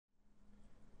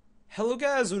Hello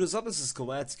guys, what is up? This is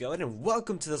GalacticElliot and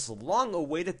welcome to this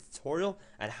long-awaited tutorial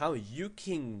on how you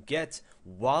can get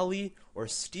Wally or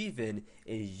Steven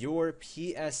in your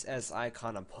PSS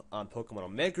icon on Pokemon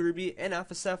Omega Ruby and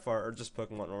Alpha Sapphire, or just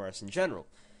Pokemon ORAS in general.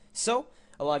 So,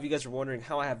 a lot of you guys are wondering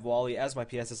how I have Wally as my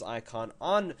PSS icon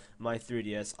on my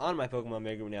 3DS, on my Pokemon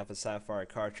Omega Ruby and Alpha Sapphire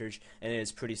cartridge, and it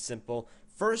is pretty simple.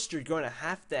 First, you're going to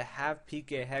have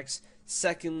PKHeX.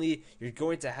 Secondly, you're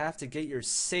going to have to get your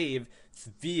save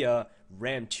via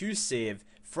RAM 2 save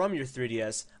from your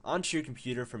 3DS onto your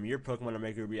computer from your Pokemon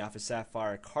Omega Ruby Alpha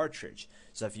Sapphire cartridge.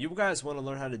 So if you guys want to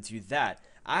learn how to do that,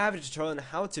 I have a tutorial on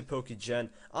how to PokeGen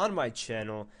on my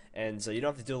channel, and so you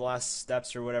don't have to do the last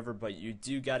steps or whatever, but you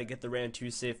do got to get the RAM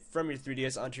 2 save from your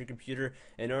 3DS onto your computer.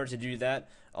 In order to do that,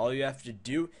 all you have to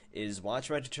do is watch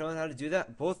my tutorial on how to do that.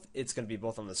 It's going to be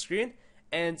both on the screen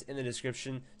and in the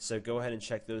description, so go ahead and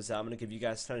check those out. I'm going to give you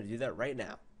guys time to do that right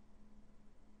now.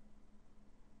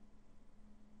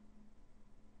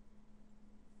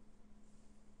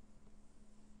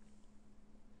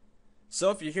 So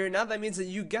if you're here now, that means that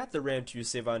you got the RAM 2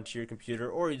 save onto your computer,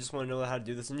 or you just want to know how to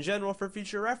do this in general for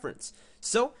future reference.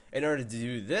 So in order to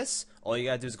do this, all you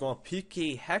gotta do is go on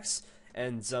PKHeX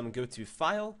and go to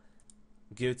File,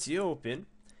 go to Open,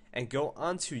 and go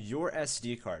onto your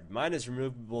SD card. Mine is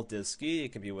removable disk E.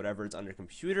 It can be whatever it's on your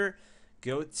computer.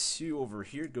 Go to over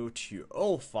here, go to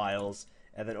all files,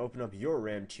 and then open up your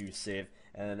RAM 2 save,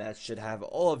 and then that should have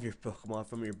all of your Pokemon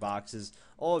from your boxes,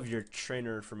 all of your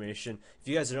trainer information. If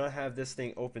you guys don't have this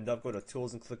thing opened up, go to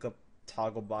Tools and click up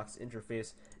Toggle Box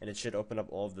Interface, and it should open up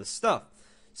all of this stuff.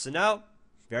 So now,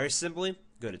 very simply,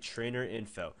 go to Trainer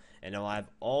Info, and it'll have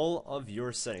all of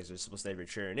your settings. You're supposed to have your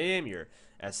trainer name, your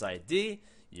SID,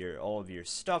 all of your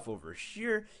stuff over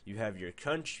here. You have your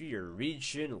country, your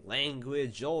region,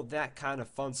 language, all that kind of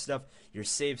fun stuff. Your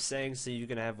save settings, so you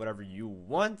can have whatever you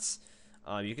want.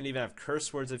 You can even have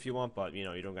curse words if you want, but you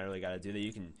don't really gotta do that.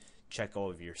 You can check all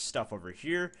of your stuff over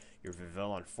here. Your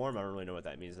Vivillon form, I don't really know what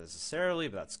that means necessarily,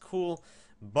 but that's cool.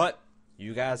 But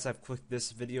you guys have clicked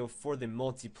this video for the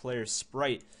multiplayer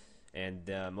Sprite.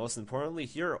 And most importantly,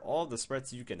 here are all the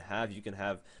sprites you can have. You can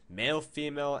have male,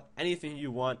 female, anything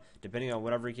you want, depending on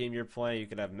whatever game you're playing. You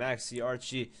can have Maxie,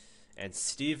 Archie, and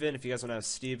Steven. If you guys want to have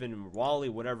Steven, Wally,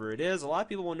 whatever it is. A lot of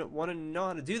people want to know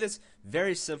how to do this.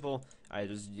 Very simple. I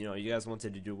just, you guys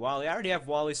wanted to do Wally. I already have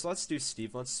Wally, so let's do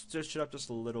Steve. Let's switch it up just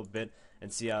a little bit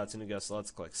and see how it's going to go. So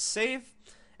let's click Save,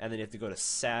 and then you have to go to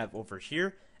Sav over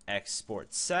here,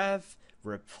 Export Sav,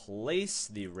 replace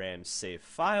the RAM save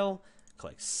file,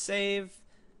 click Save,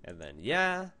 and then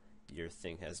yeah, your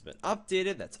thing has been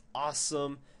updated. That's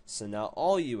awesome. So now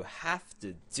all you have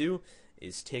to do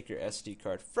is take your SD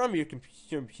card from your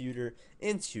computer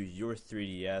into your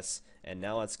 3DS, and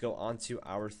now let's go onto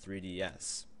our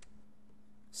 3DS.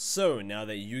 So now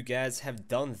that you guys have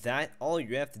done that, all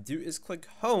you have to do is click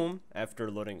Home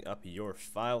after loading up your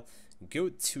file, go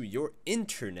to your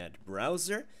internet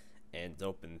browser and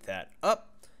open that up.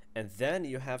 And then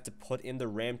you have to put in the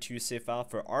RAM 2 save file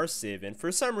for our save, and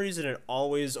for some reason it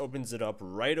always opens it up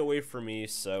right away for me,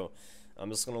 so I'm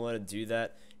just going to let it do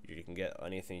that. You can get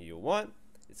anything you want.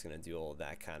 It's going to do all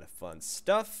that kind of fun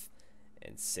stuff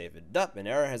and save it up. An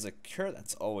error has occurred.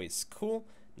 That's always cool.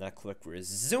 Now click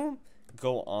Resume,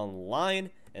 go online,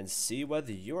 and see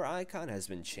whether your icon has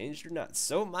been changed or not.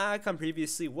 So my icon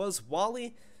previously was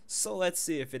Wally, so let's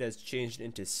see if it has changed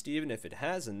into Steven. If it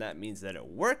has, and that means that it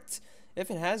worked. If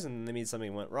it hasn't, that means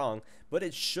something went wrong, but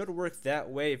it should work that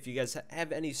way. If you guys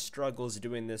have any struggles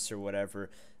doing this or whatever,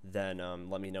 then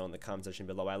let me know in the comment section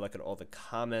below. I look at all the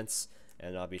comments,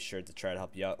 and I'll be sure to try to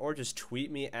help you out, or just tweet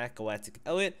me at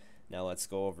GalacticElliot. Now let's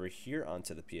go over here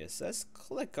onto the PSS,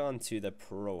 click onto the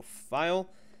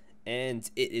profile,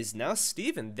 and it is now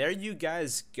Steven. There you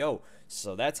guys go.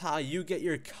 So that's how you get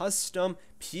your custom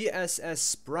PSS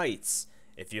sprites.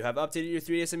 If you have updated your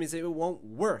 3DS, that means it won't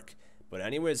work. But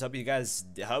anyways,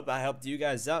 hope I helped you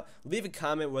guys out. Leave a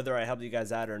comment whether I helped you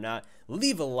guys out or not.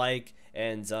 Leave a like.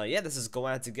 And yeah, this is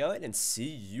GalacticElliot, and see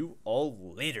you all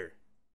later.